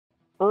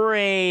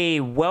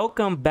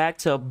Welcome back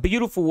to a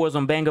beautiful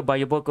Warzone banger by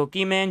your boy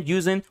KGM,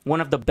 using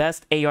one of the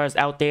best ARs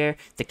out there,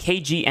 the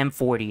KG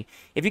M40.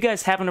 If you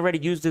guys haven't already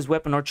used this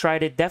weapon or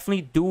tried it,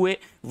 definitely do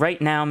it right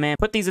now, man.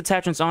 Put these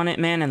attachments on it,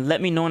 man, and let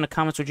me know in the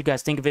comments what you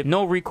guys think of it.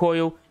 No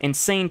recoil,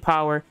 insane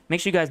power. Make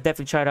sure you guys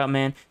definitely try it out,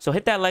 man. So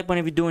hit that like button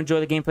if you do enjoy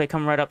the gameplay.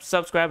 Coming right up.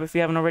 Subscribe if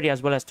you haven't already,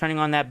 as well as turning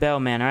on that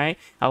bell, man, all right?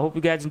 I hope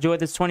you guys enjoyed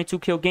this 22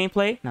 kill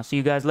gameplay, and I'll see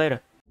you guys later.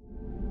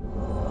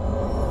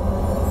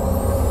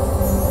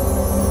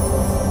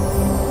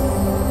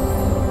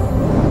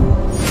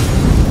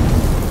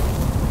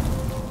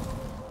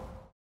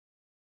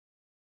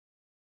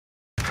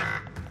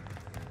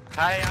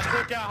 Hey, I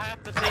took out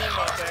half the team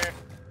up there.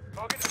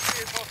 Target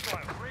appeared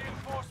hostile.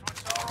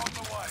 Reinforcements are on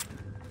the way.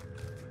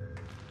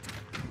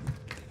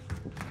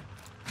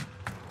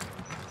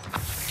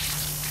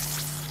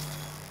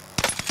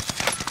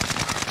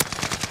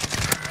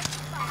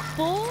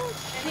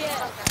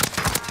 Bullshit.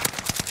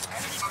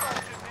 Enemy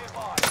soldiers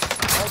nearby.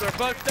 Oh, they're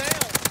both down.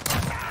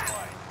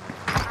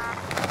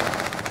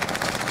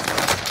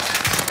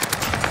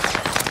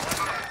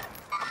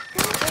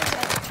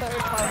 Third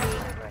party.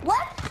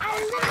 What? I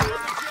literally.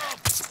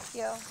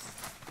 Yo.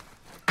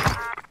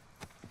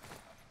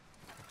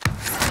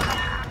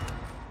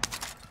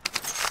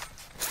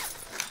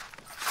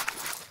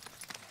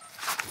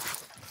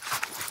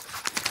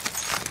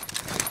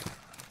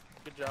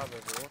 Good job,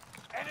 everyone.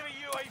 Enemy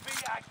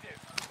UAV active.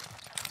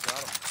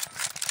 Got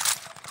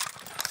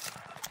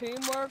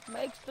him. Teamwork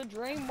makes the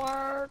dream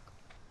work.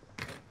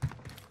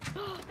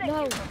 Thank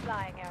No. you for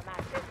flying Air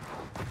Maxes.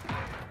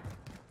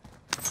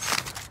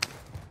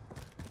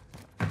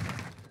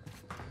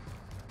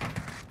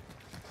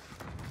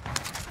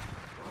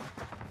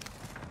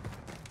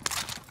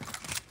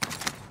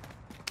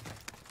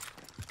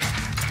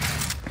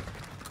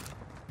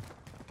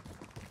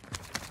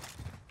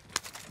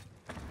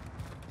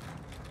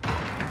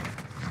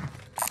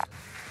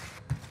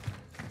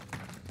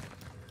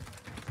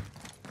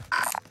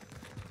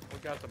 We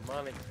got the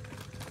money.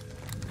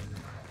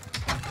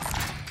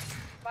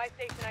 Buy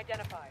station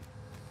identified.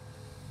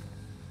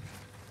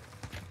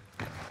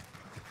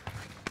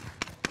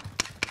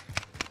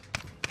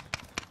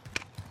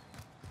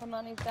 The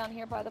money's down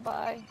here by the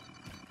buy.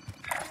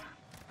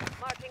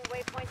 Marking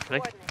waypoint Hey.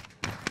 coordinates.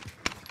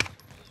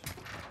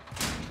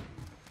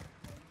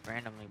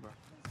 Randomly, bro.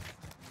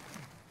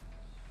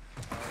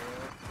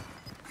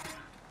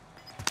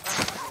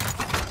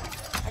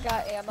 I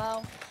got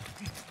ammo.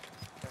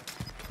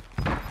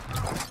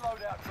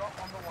 Loadout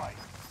drop on the way.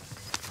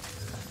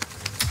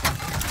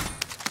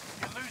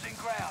 You're losing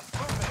ground.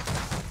 Move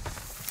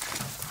it.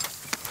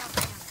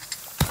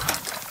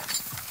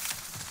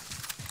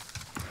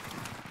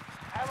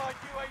 Allied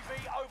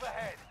UAV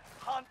overhead.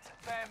 Hunt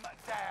them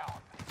down.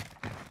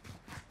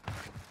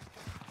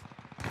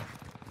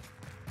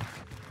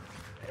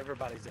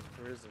 Everybody's in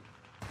prison.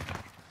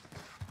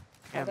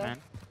 Yeah, Okay.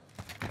 man.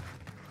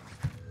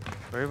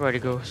 Where everybody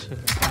goes.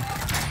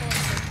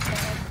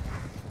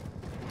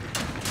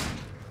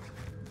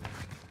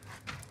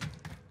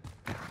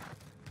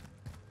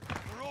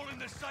 We're all in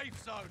the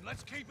safe zone.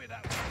 Let's keep it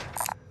that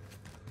way.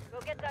 Go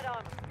get that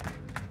armor.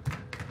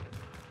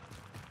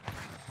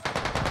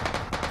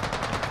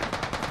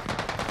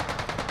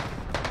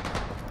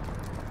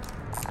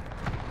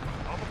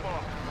 On the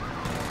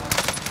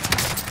bar.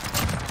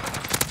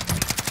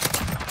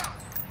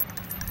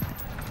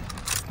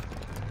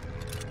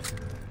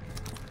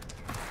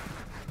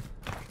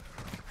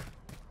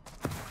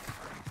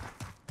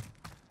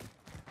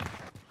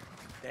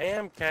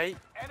 Damn, Kate.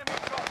 Enemy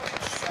dropping in.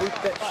 Swoop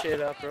that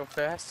shit up real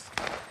fast.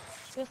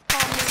 Just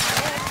call me Nick.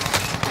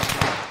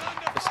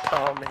 Just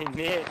call me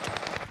Nick.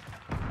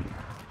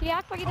 He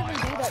acts like he doesn't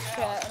do that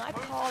shit, and I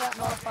call that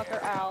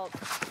motherfucker out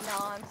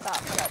non-stop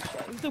for that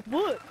shit. He's like,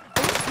 what?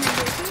 Are you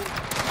serious?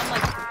 I'm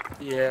like,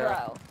 Yeah.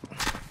 bro.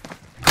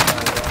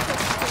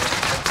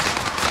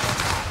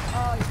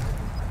 Oh,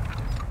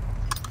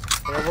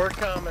 Well, we're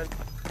coming.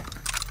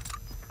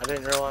 I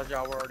didn't realize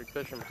y'all were already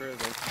pushing prison.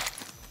 you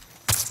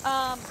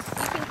can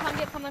come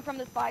get something from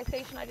this buy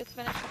station. I just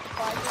finished with the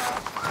supply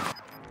drop.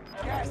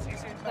 Gas is So you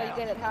inbound.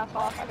 get it half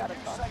off. I got a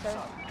truck Safe there.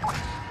 zone. You're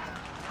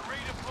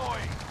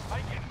redeploying.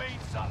 Make it mean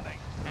something.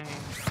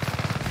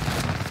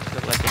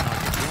 Look like they know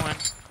what they're doing.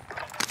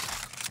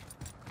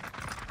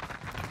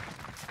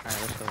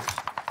 Alright, let's go.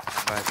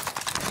 Bye.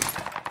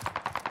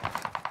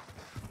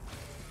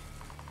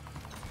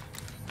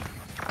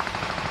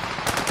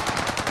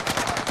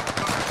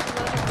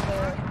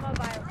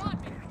 Mobile.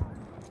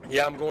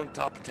 Yeah, I'm going to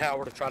top the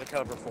tower to try to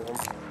cover for them.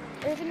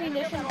 There's a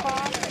munition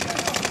box.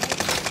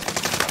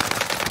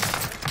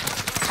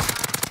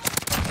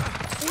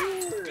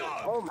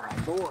 Oh my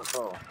lord,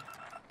 bro.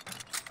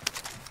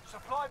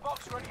 Supply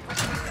box ready for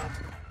pickup.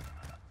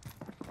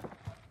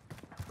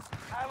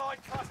 Allied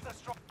cluster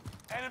strike.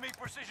 Enemy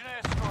precision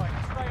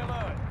airstrike. Stay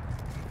alert.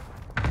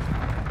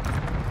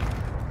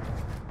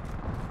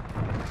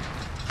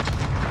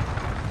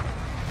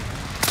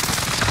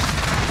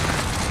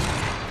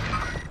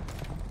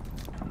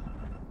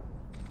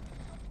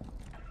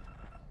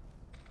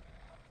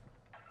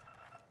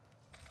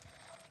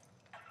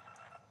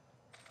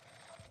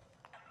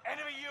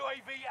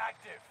 UAV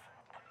active.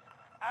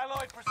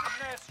 Allied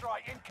precision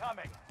airstrike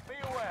incoming. Be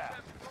aware.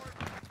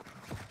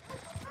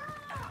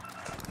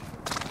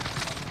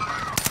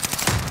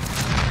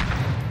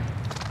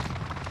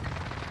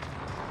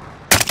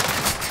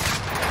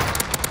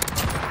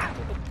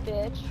 Stupid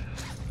bitch.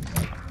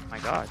 My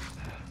God.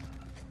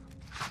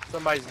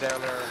 Somebody's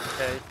down there,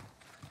 okay?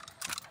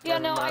 Yeah,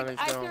 Never no, mind,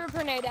 I he's threw gone. a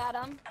grenade at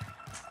him.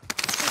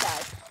 He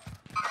died.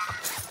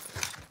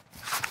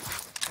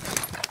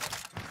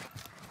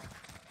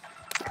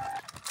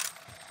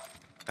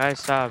 Guys,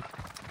 stop.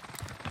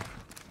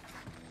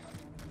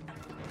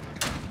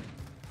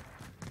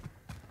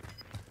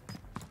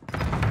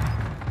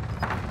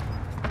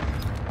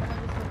 Someone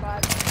just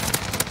revived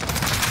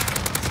me.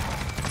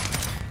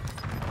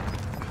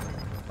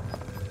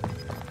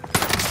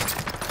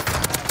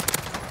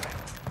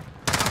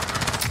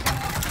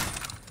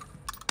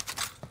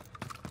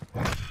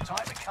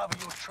 Time to cover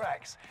your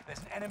tracks. There's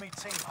an enemy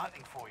team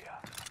hunting for you.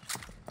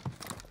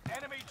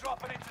 Enemy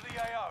dropping into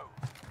the AO.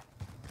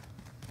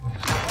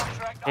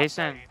 Contract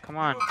Jason, updated. come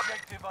on. New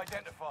objective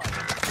identified.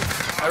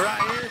 Hey,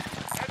 right here.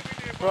 Enemy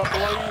nearby. Bro,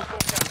 below you.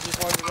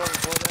 Just wanted to go and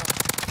pull down.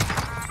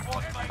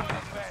 Squad mate in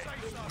bed.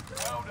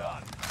 Well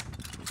done.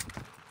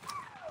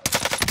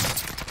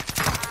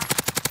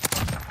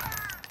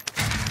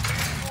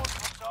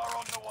 Reinforcements are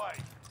on the way.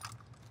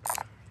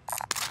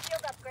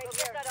 Shield upgrade. Go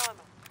get that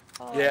armor.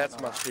 Oh, Yeah, it's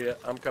my shit.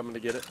 I'm coming to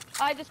get it.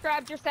 I just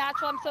grabbed your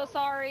satchel. I'm so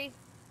sorry.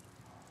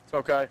 It's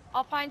okay.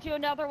 I'll find you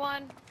another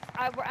one.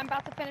 I'm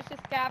about to finish this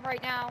scab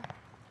right now.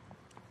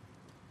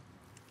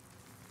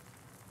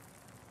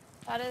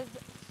 That is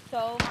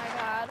so my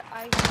bad.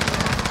 I hate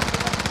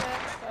that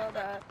shit so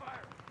that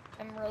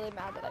I'm really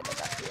mad that I did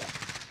that to you.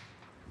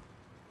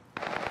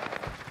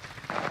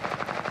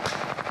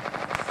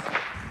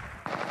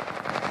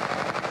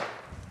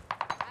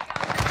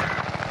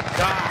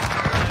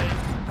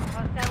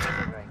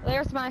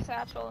 There's my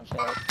satchel and shit.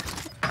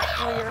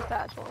 Or your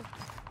satchel.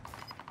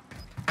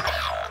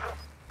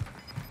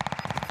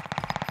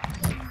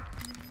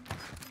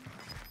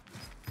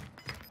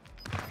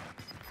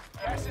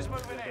 Gas is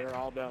moving in. They're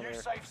all down New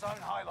there. safe zone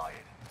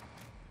highlighted.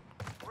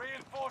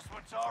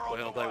 Reinforcements are on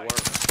Well, the they way.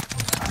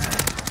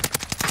 were.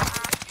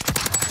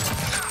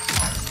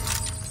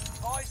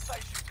 Buy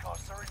station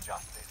costs are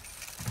adjusted.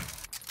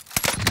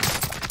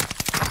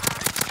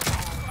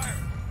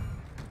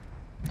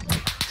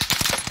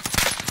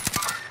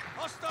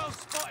 Hostile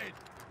spotted.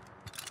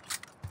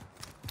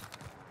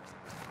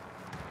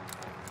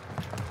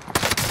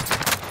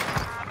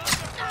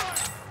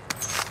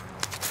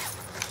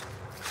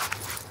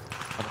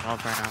 I don't know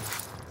right now.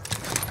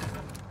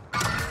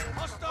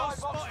 Hostile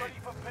spotted. Ready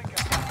for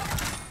pickup.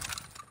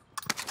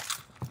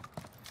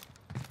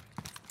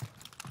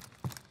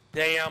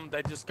 Damn,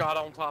 they just got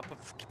on top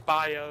of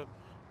bio.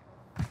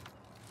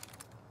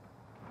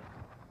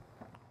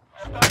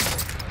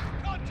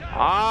 Contact.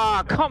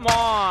 Ah, come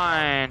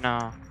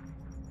on.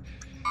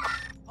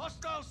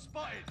 Hostile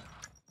spotted.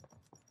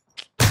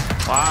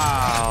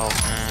 Wow,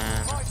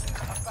 man. Prices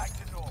are back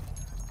to normal.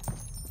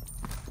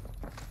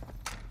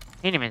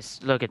 He didn't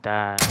even look at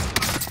that.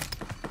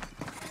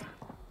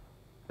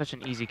 Such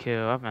an easy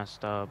kill. I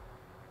messed up.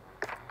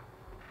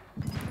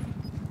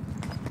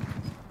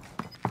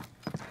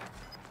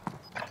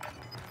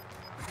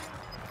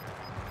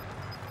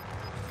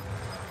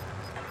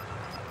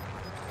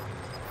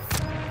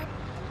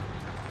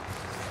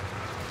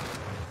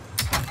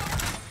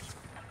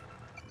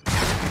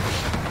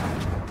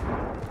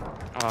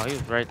 Oh, he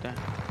was right there.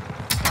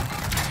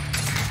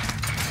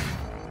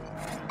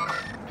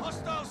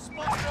 Hostile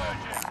spotted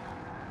urgent.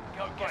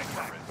 Go get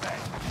your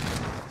revenge.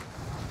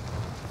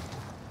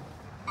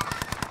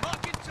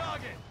 Marking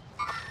target.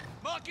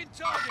 Marking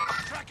target.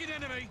 Tracking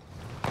enemy.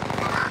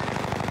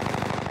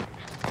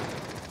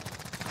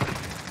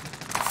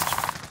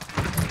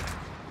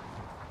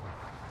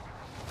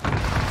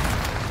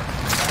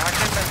 I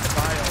came back to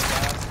bio,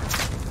 guys.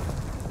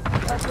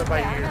 There's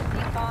nobody Yeah, here. I'm at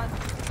decon.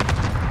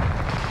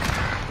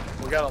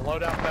 We got a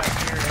loadout back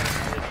here.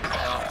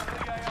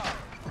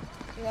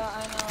 Yeah,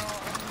 I know.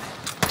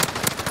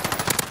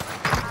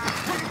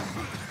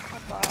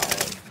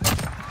 Bye.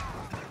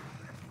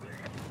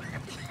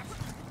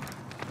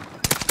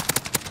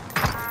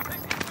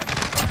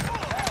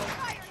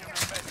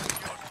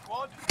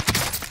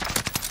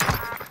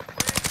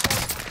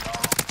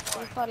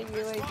 There's not a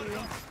UAV.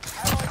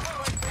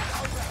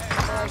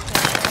 So I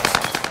can't.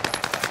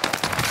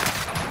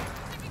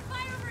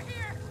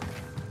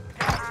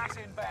 Gas is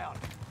inbound.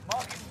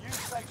 Marking new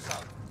safe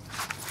zone.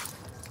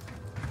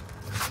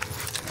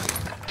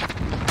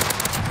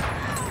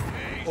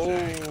 Oh,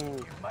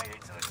 You've made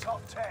it to the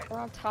top 10. They're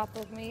on top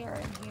of me or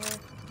in here.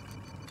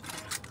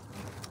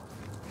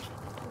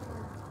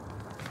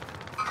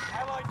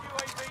 Allied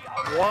UAV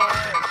over.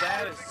 what?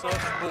 That is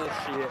such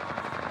bullshit.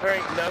 There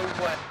ain't no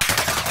way.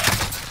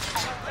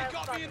 They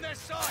got me in their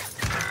sights.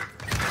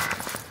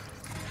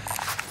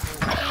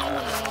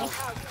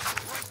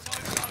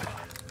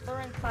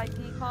 They're inside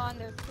decon.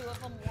 There's two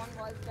of them. One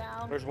was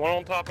down. There's one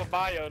on top of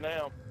bio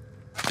now.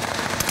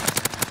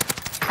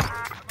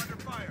 I'm under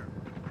fire.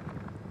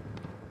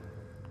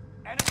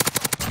 Enemy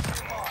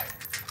soldiers nearby.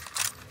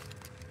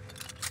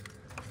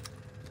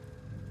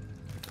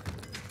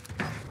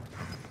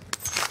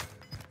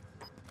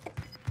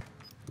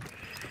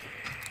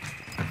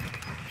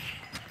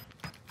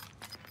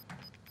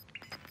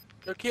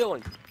 Go kill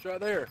him. It's right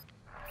there.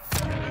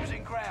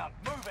 Losing ground.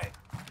 Move it.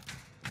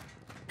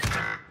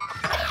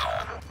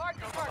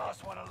 You're the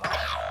last one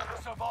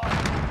alive.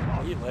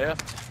 Survive. He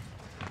left.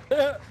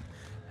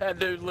 That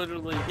dude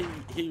literally,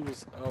 he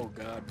was, oh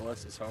God,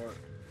 bless his heart.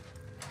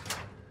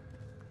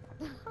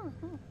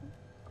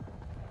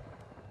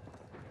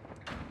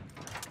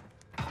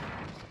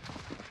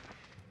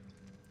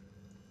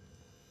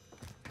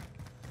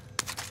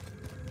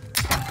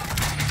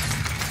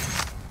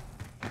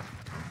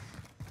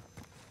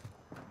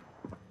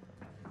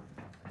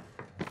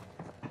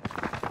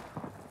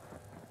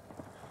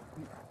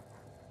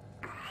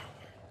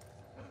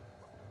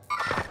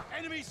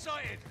 Enemy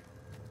sighted.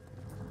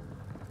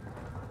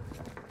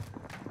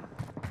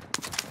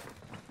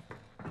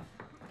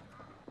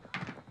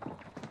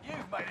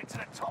 You've made it to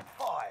the top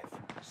 5.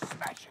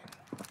 Smashing.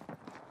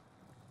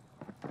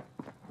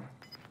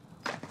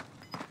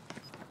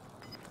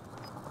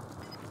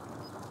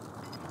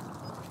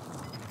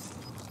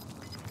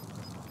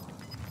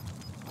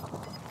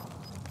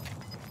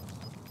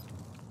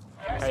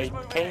 Hey,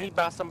 can't he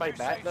buy somebody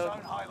back though?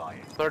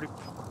 30.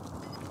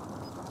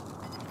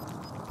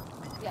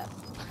 Yes.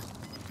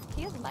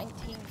 He has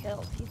 19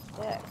 kills. He's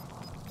sick.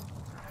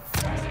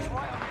 Gas is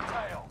right on your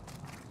tail.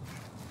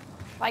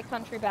 Buy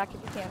country back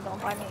if you can. Don't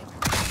buy me.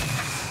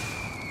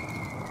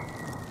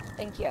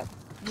 Thank you.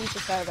 He's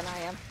just better than I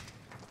am.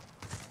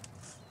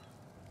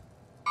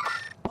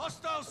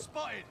 Hostile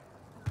spotted.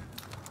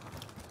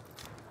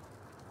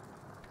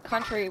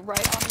 Country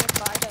right on your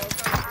side of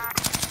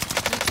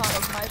Recon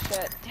is my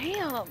shit.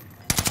 Damn.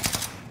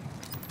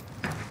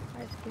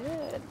 That's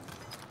good.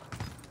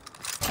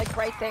 Like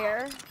right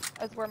there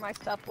is where my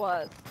stuff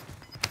was.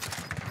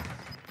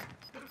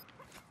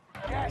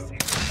 Gas is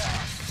inbound.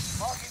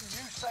 Marking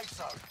new safe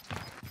zone.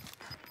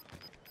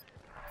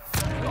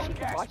 You should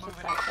Gas watch this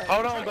moving back in.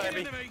 Hold on,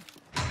 baby.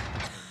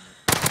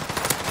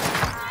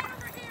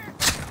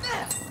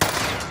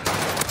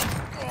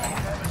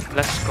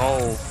 Let's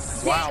go.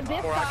 Wow, Damn, this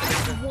before I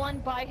could guy won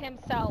by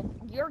himself.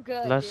 You're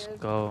good, Let's dude.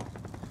 go.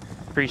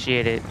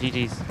 Appreciate it.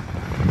 GG's.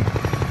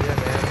 Yeah,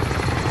 man.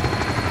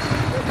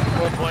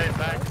 We'll play it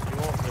back if you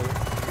want to.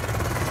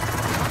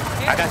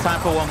 I got time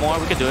for one more.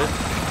 We can do it.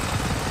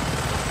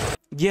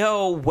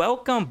 Yo,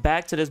 welcome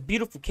back to this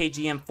beautiful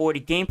KG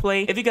M40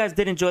 gameplay. If you guys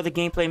did enjoy the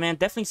gameplay, man,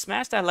 definitely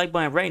smash that like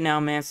button right now,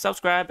 man.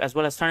 Subscribe as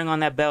well as turning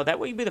on that bell. That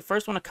way you'll be the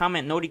first one to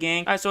comment, Noti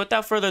gang. All right, so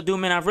without further ado,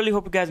 man, I really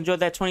hope you guys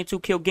enjoyed that 22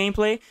 kill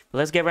gameplay. But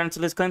let's get right into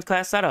this cleanse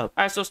class setup.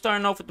 All right, so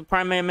starting off with the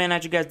primary, man,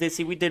 as you guys did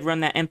see, we did run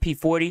that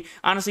MP40.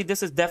 Honestly,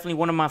 this is definitely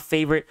one of my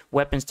favorite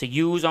weapons to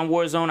use on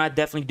Warzone. I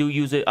definitely do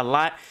use it a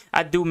lot.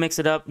 I do mix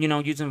it up, you know,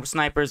 using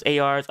snipers,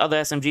 ARs,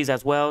 other SMGs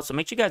as well. So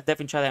make sure you guys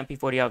definitely try that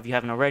MP40 out if you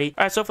haven't already.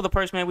 All right, so for the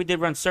perks, man, we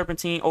did run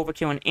Serpentine,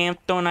 Overkill, and Amp,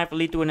 Throwing Knife for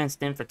lethal, and then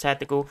Stim for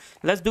tactical.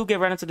 Let's get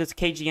right into this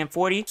KG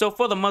M40. So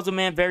for the muzzle,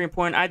 man, very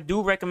important. I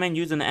do recommend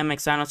using the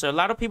MX silencer. A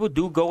lot of people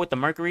do go with the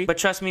Mercury, but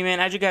trust me, man,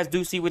 as you guys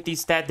do see with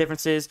these stat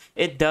differences,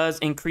 it does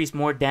increase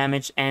more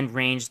damage and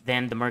range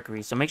than the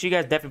Mercury. So make sure you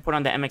guys definitely put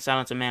on the MX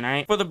silencer, man. All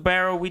right. For the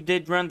barrel, we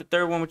did run the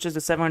third one, which is the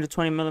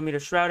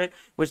 720mm shrouded,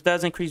 which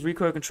does increase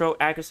recoil control,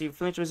 accuracy,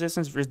 flinch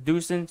resistance,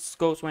 reducing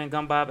scope sway and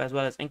gun bob, as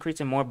well as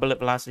increasing more bullet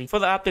velocity. For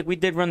the optic, we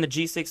did run the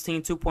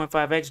G16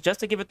 2.5x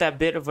just to give it that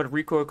bit of a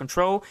recoil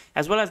control,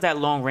 as well as that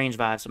long range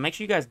vibe. So make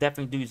sure you guys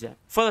definitely do that.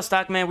 For the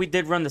stock, man, we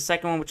did run the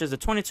second one, which is the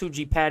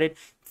 22G padded,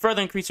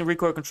 further increasing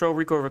recoil control,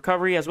 recoil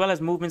recovery, as well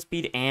as movement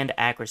speed and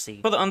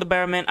accuracy. For the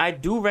underbarrel, man, I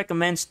do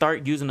recommend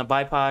start using the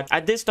bipod. I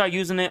did start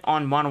using it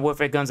on Modern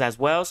Warfare guns as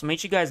well, so make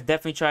sure you guys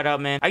definitely try it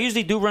out, man. I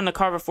usually do run the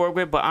Carver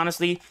foregrip, but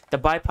honestly, the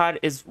bipod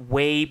is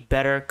way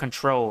better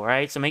control,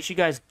 right? So make sure you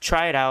guys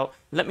try it out.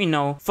 Let me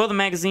know. For the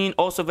magazine,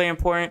 also very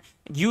important,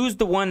 use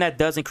the one that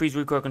does increase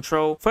recoil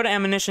control. For the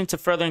ammunition, to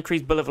further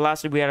increase bullet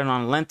velocity, we added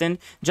on lengthened,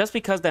 just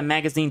because that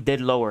magazine did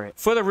lower it.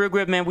 For the rear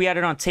grip, man, we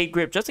added on tape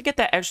grip, just to get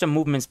that extra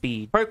movement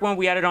speed. Perk 1,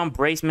 we added on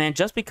brace, man,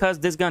 just because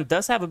this gun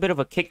does have a bit of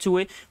a kick to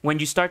it when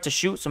you start to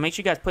shoot, so make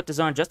sure you guys put this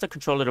on just to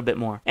control it a bit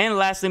more. And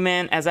lastly,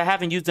 man, as I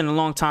haven't used it in a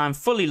long time,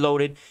 fully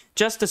loaded,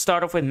 just to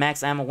start off with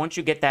max ammo once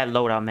you get that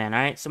loadout, man. All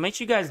right, so make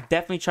sure you guys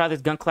definitely try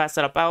this gun class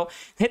setup out.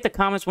 Hit the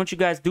comments once you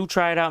guys do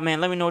try it out, man.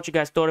 Let me know what you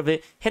guys thought of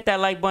it. Hit that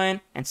like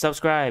button and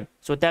subscribe.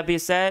 So with that being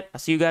said, I'll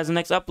see you guys in the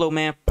next upload,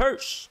 man.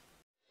 Peace.